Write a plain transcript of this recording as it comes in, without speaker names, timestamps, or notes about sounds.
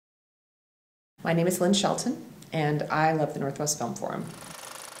My name is Lynn Shelton, and I love the Northwest Film Forum.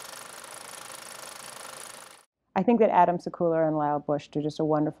 I think that Adam Sekula and Lyle Bush do just a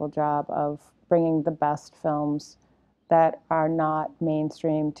wonderful job of bringing the best films that are not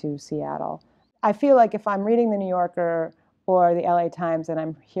mainstream to Seattle. I feel like if I'm reading the New Yorker or the LA Times and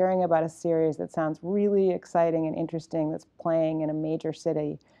I'm hearing about a series that sounds really exciting and interesting that's playing in a major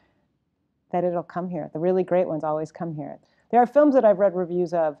city, that it'll come here. The really great ones always come here. There are films that I've read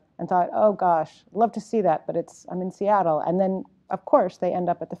reviews of and thought, oh gosh, love to see that, but I'm in Seattle. And then, of course, they end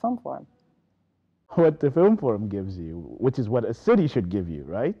up at the Film Forum. What the Film Forum gives you, which is what a city should give you,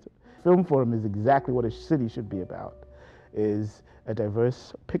 right? Film Forum is exactly what a city should be about, is a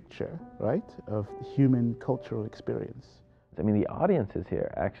diverse picture, right, of human cultural experience. I mean, the audiences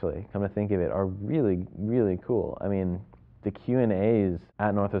here, actually, come to think of it, are really, really cool. I mean, the Q&As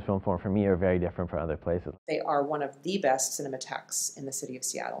at Northwest Film Forum, for me, are very different from other places. They are one of the best cinematheques in the city of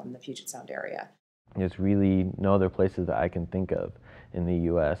Seattle, in the Puget Sound area. There's really no other places that I can think of in the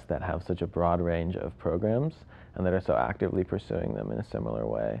U.S. that have such a broad range of programs and that are so actively pursuing them in a similar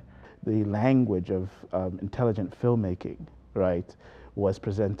way. The language of intelligent filmmaking, right, was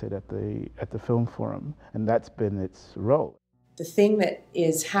presented at the Film Forum, and that's been its role. The thing that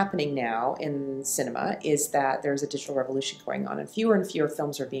is happening now in cinema is that there's a digital revolution going on, and fewer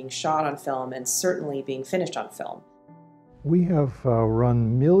films are being shot on film and certainly being finished on film. We have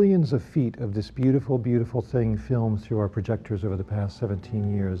run millions of feet of this beautiful, beautiful thing filmed through our projectors over the past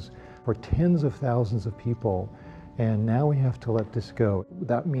 17 years for tens of thousands of people, and now we have to let this go.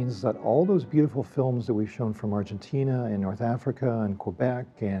 That means that all those beautiful films that we've shown from Argentina and North Africa and Quebec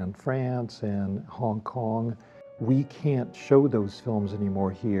and France and Hong Kong, we can't show those films anymore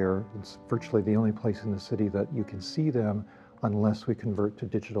here. It's virtually the only place in the city that you can see them unless we convert to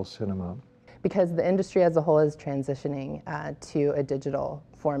digital cinema. Because the industry as a whole is transitioning to a digital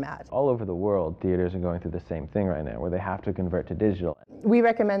format. All over the world, theaters are going through the same thing right now, where they have to convert to digital. We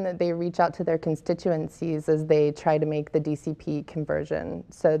recommend that they reach out to their constituencies as they try to make the DCP conversion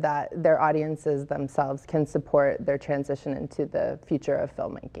so that their audiences themselves can support their transition into the future of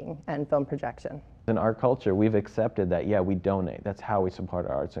filmmaking and film projection. In our culture, we've accepted that, yeah, we donate. That's how we support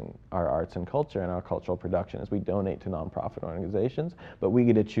our arts and culture and our cultural production, is we donate to nonprofit organizations, but we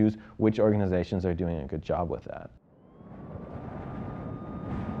get to choose which organizations are doing a good job with that.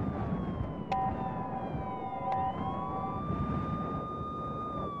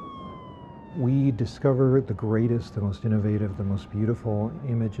 We discover the greatest, the most innovative, the most beautiful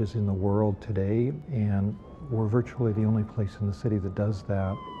images in the world today, and we're virtually the only place in the city that does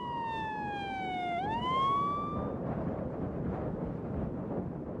that.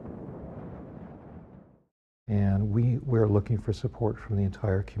 And we're looking for support from the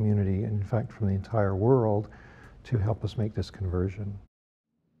entire community, and in fact from the entire world, to help us make this conversion.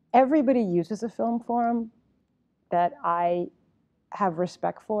 Everybody uses a Film Forum that I have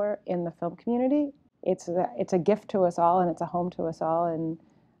respect for in the film community. It's a gift to us all, and it's a home to us all, and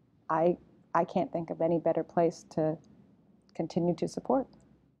I can't think of any better place to continue to support.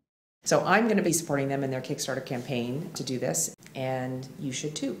 So I'm going to be supporting them in their Kickstarter campaign to do this, and you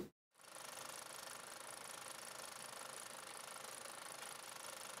should too.